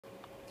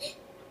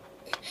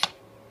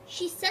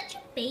She's such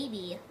a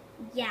baby.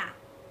 Yeah.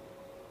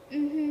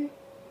 You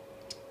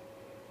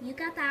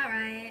got that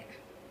right.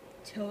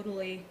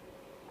 Totally.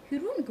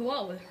 Who'd want to go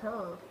out with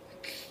her?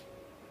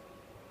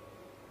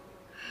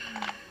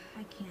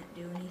 I can't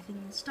do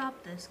anything to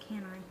stop this,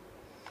 can I?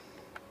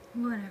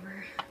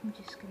 Whatever. I'm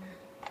just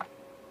gonna...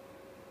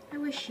 I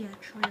wish she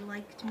actually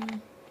liked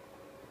me.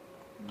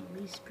 Or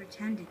at least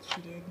pretended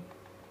she did.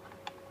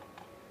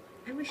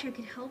 I wish I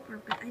could help her,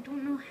 but I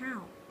don't know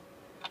how.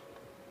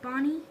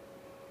 Bonnie?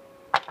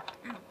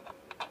 Ow.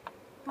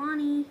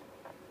 Bonnie?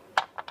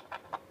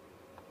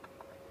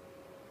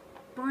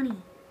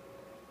 Bonnie?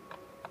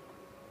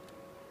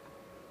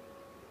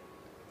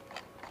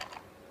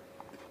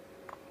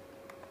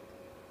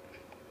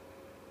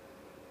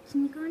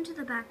 Can you go into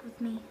the back with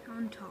me? I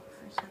want to talk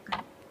for a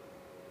second.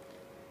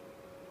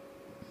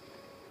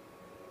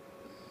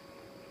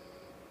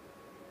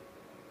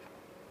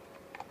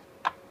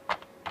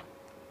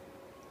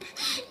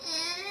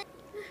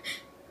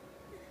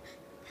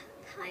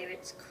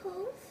 Pirate's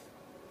Cove?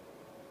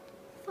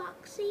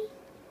 Foxy?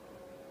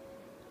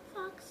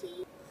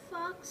 Foxy?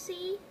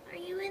 Foxy? Are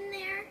you in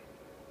there?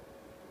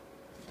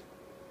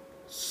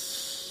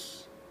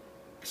 Shh.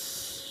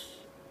 Shh.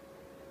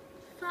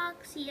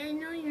 Foxy, I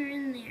know you're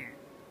in there.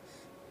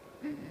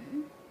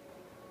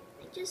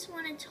 I just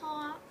want to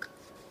talk.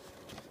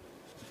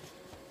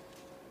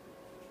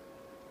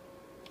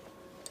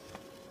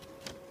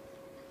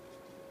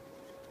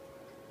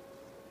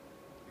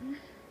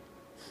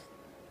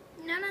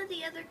 None of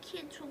the other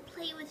kids will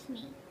play with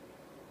me.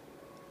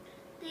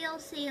 They all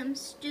say I'm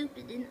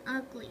stupid and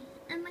ugly.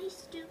 Am I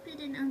stupid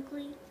and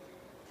ugly?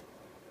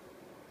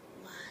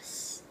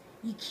 Lass,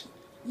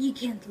 you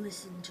can't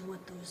listen to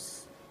what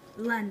those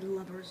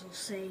landlubbers will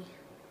say.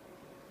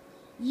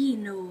 Ye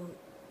know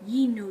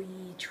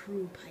ye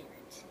true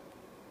pirate.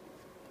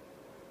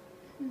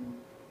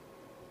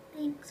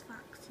 Thanks,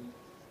 Foxy.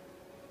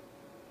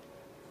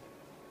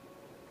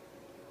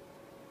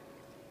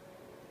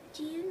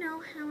 Do you know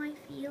how I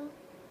feel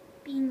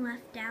being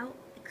left out,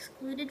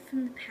 excluded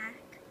from the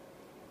pack?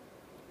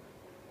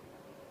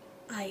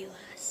 Aye,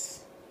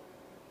 lass.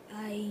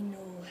 I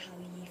know how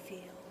ye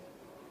feel.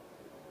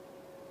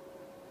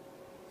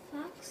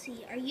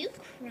 Foxy, are you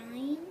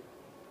crying?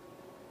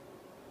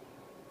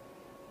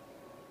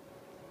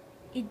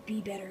 It'd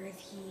be better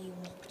if ye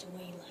walked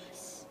away,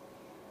 lass.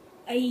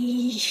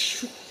 I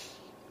should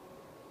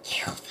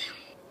kill them.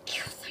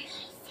 Kill them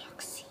all,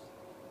 Foxy.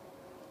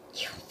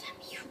 Kill them,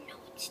 you know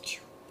what to do.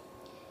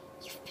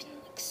 You've been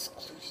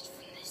excluded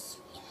from this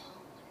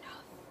long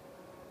enough.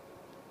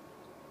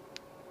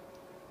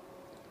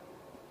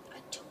 I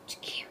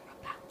don't care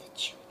about the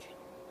children.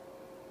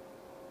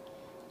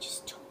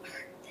 Just don't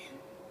hurt them.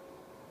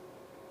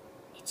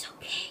 It's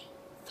okay,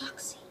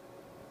 Foxy.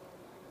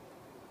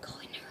 Go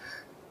and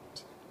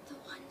hurt the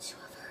ones who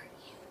have hurt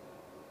you.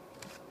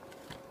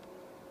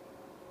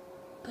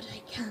 But I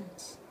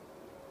can't.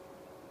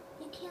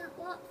 You can't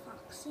what,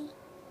 Foxy?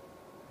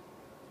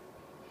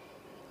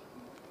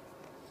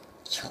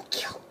 Kill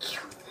them.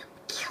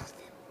 Kill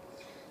them.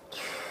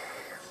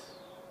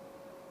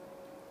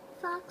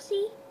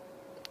 Foxy?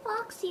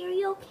 Foxy, are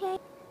you okay?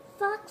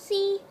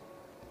 Foxy?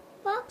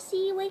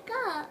 Foxy, wake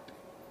up.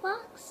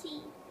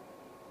 Foxy.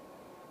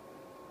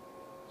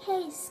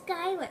 Hey,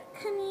 Skylar,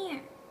 come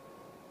here.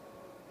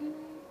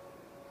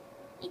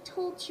 I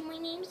told you my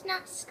name's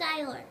not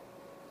Skylar.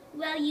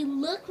 Well, you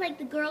look like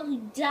the girl who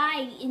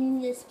died in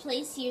this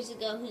place years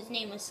ago whose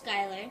name was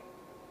Skylar.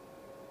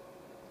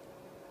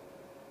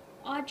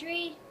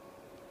 Audrey?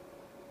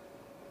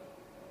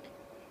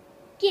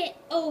 Get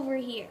over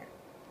here.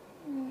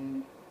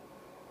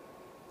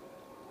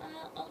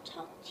 I'll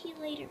talk to you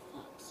later,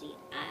 Foxy.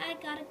 I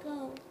gotta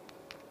go.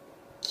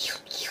 Kill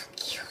them.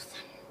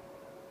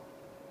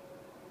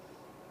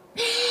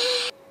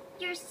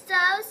 You're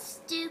so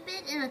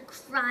stupid and a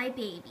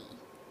crybaby.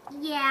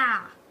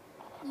 Yeah.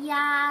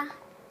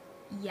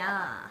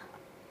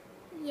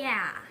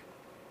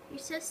 You're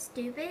so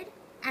stupid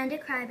and a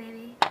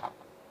crybaby.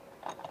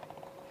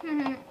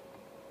 I'm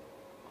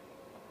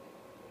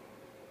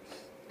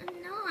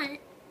not.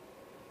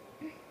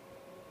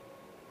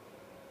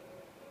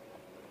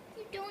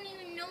 You don't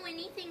even know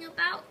anything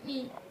about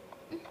me.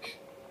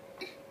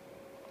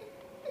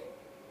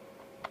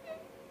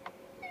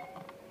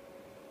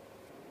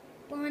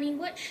 Bonnie,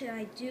 what should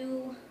I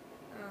do?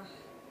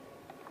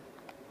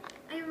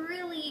 I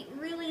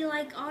really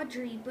like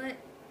Audrey, but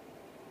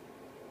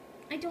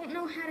I don't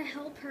know how to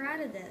help her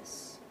out of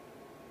this.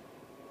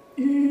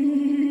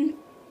 You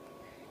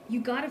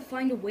gotta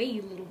find a way,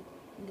 you little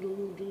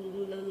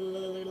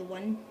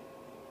one.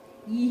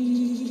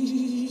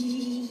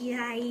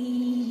 Yeah, I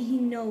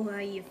know how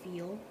you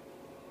feel.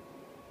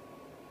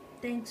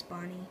 Thanks,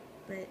 Bonnie,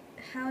 but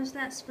how's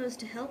that supposed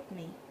to help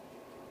me?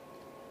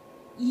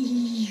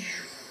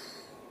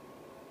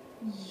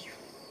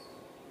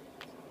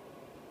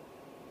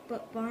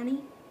 But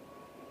Bonnie?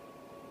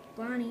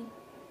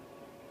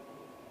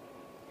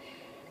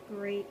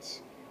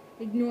 Great.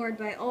 Ignored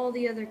by all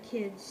the other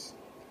kids.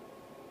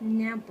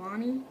 Now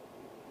Bonnie?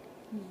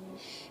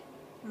 Yeesh.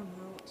 I'm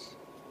out.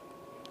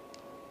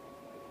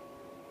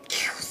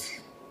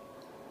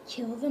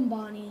 Kill them,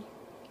 Bonnie,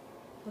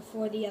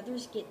 before the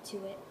others get to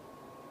it.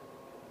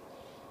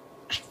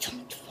 I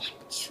don't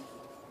want to.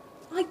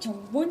 I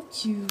don't want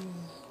to.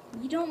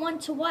 You don't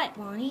want to what,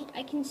 Bonnie?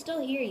 I can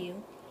still hear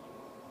you.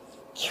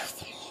 Kill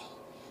them all.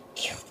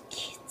 Kill the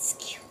kids.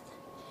 Kill them.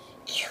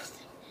 Kill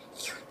them.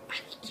 I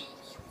know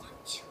you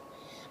want to.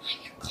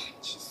 I'm your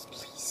conscience.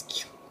 Please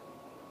kill them.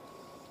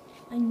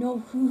 I know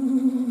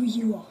who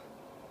you are.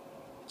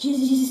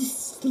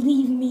 Just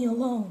leave me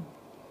alone.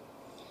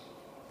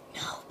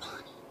 No, Bonnie.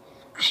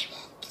 I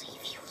won't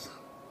leave you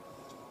alone.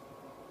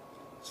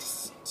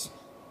 Listen to me.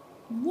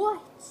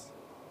 What?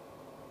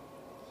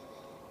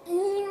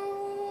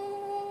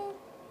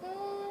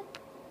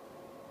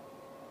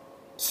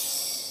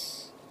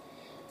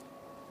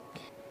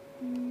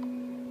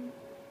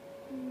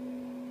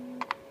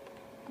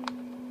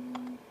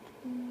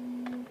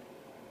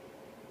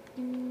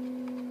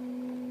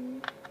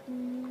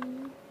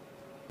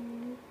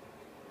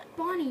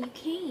 Bonnie, you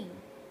came.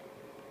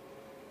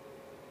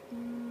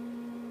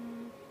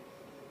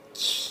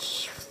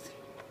 Kill them.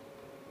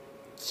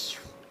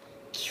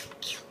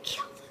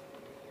 Kill them.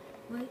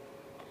 What?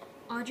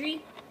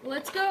 Audrey,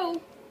 let's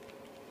go.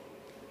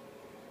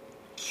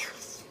 Kill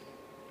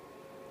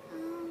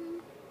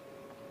them.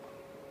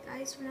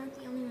 Guys, we're not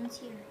the only ones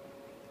here.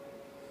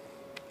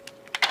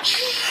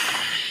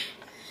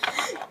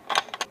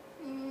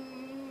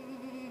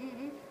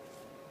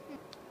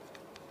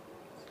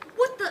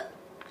 What the?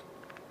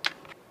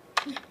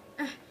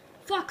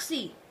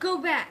 Foxy, go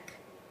back.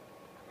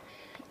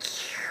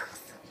 Kill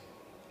them.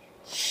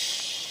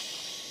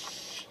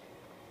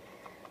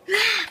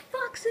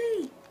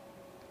 Foxy!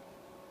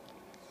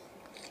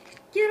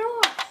 Get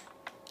off!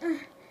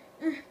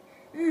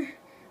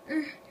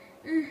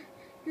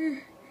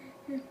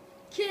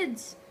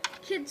 Kids,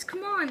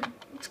 come on,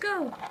 let's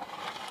go.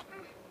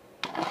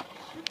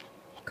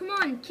 Come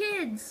on,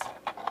 kids.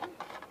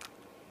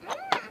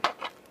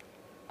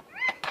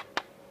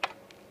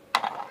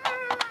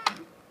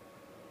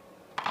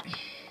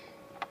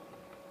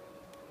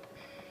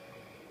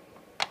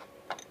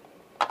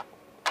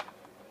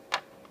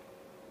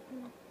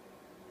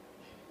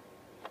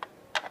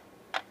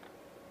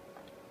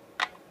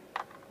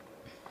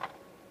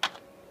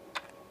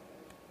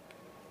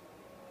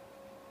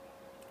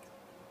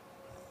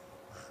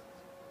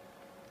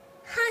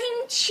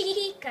 I'm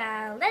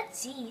Chica.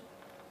 Let's eat.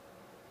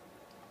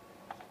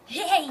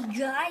 Hey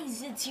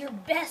guys, it's your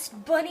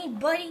best buddy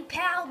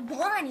pal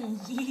Bonnie.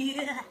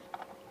 Yeah.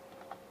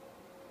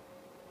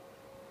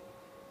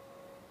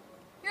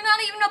 You're not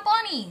even a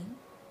bunny.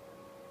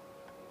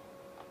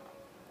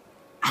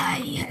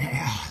 I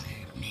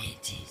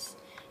admit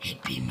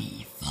it be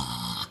me,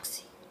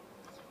 Foxy.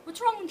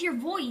 What's wrong with your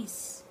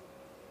voice?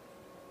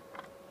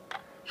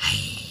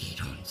 I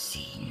don't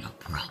see no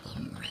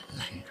problem,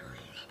 Redlander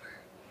lover.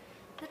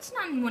 That's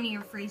not in one of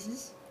your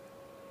phrases.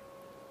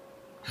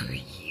 Are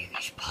you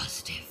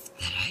positive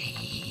that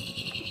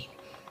I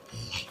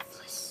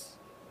lifeless?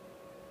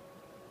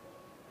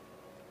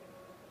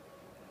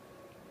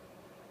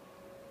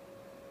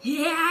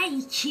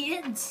 Hey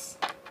kids.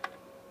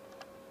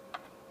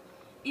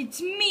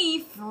 It's me,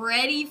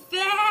 Freddy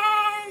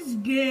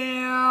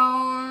Fazbear.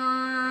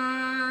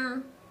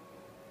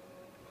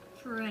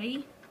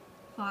 Freddy,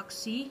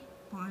 Foxy,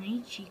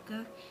 Bonnie,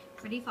 Chica.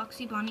 Freddy,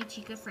 Foxy, Bonnie,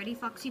 Chica. Freddy,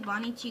 Foxy,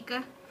 Bonnie,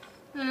 Chica.